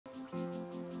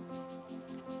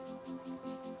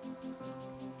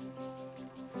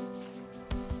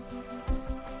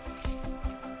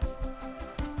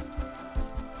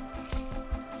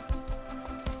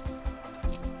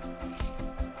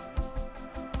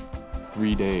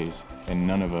3 days, and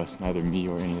none of us, neither me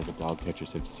or any of the dog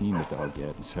catchers, have seen the dog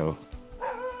yet. So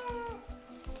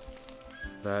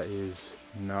that is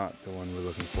not the one we're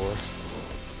looking for.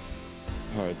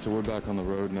 All right, so we're back on the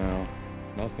road now.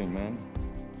 Nothing, man.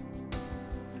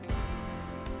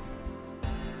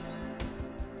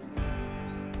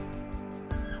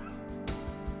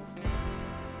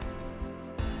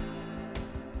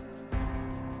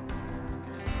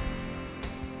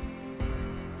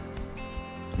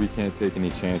 We can't take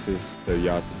any chances, so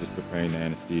Yas is just preparing the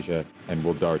anesthesia, and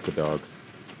we'll dart the dog.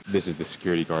 This is the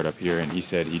security guard up here, and he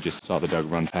said he just saw the dog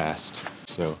run past,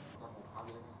 so.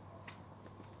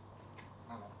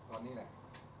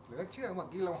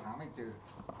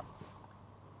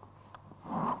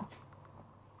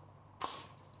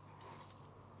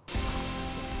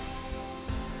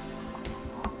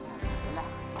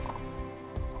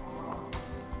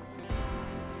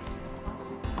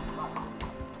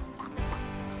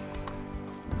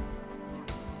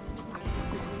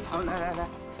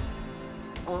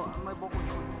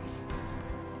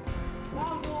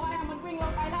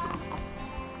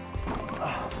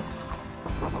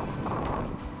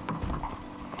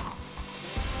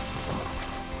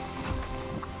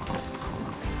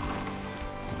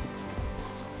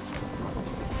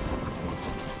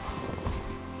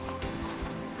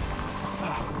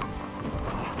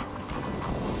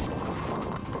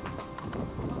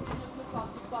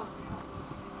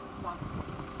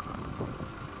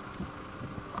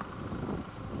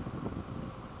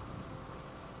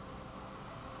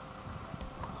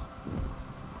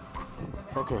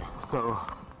 Okay, so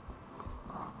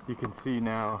you can see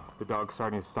now the dog's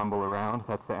starting to stumble around.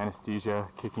 That's the anesthesia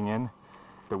kicking in.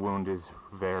 The wound is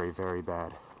very, very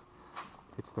bad.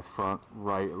 It's the front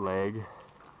right leg.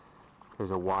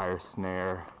 There's a wire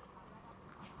snare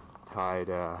tied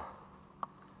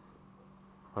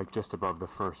like just above the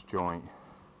first joint.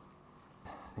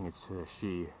 I think it's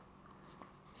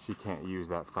she can't use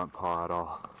that front paw at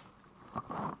all.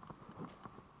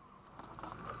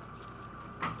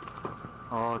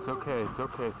 Oh, it's okay, it's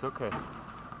okay, it's okay.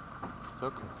 It's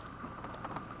okay.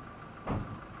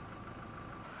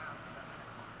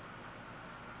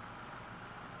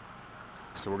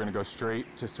 So we're gonna go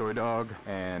straight to Soi Dog,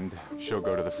 and she'll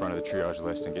go to the front of the triage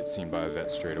list and get seen by a vet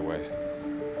straight away.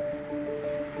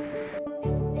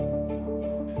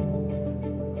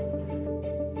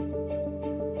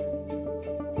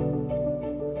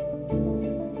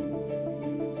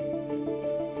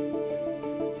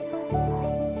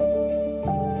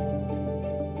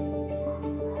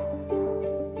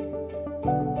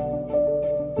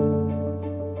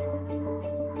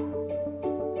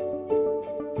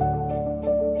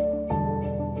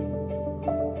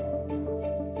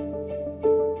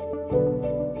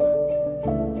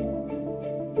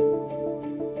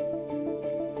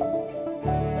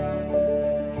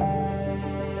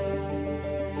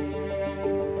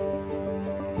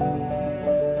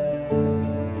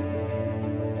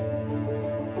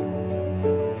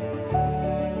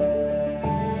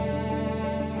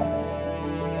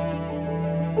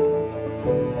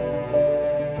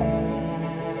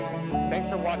 Thanks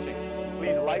for watching.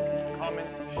 Please like, comment,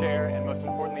 share, and most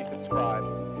importantly, subscribe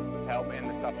to help end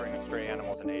the suffering of stray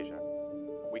animals in Asia.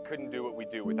 We couldn't do what we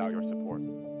do without your support.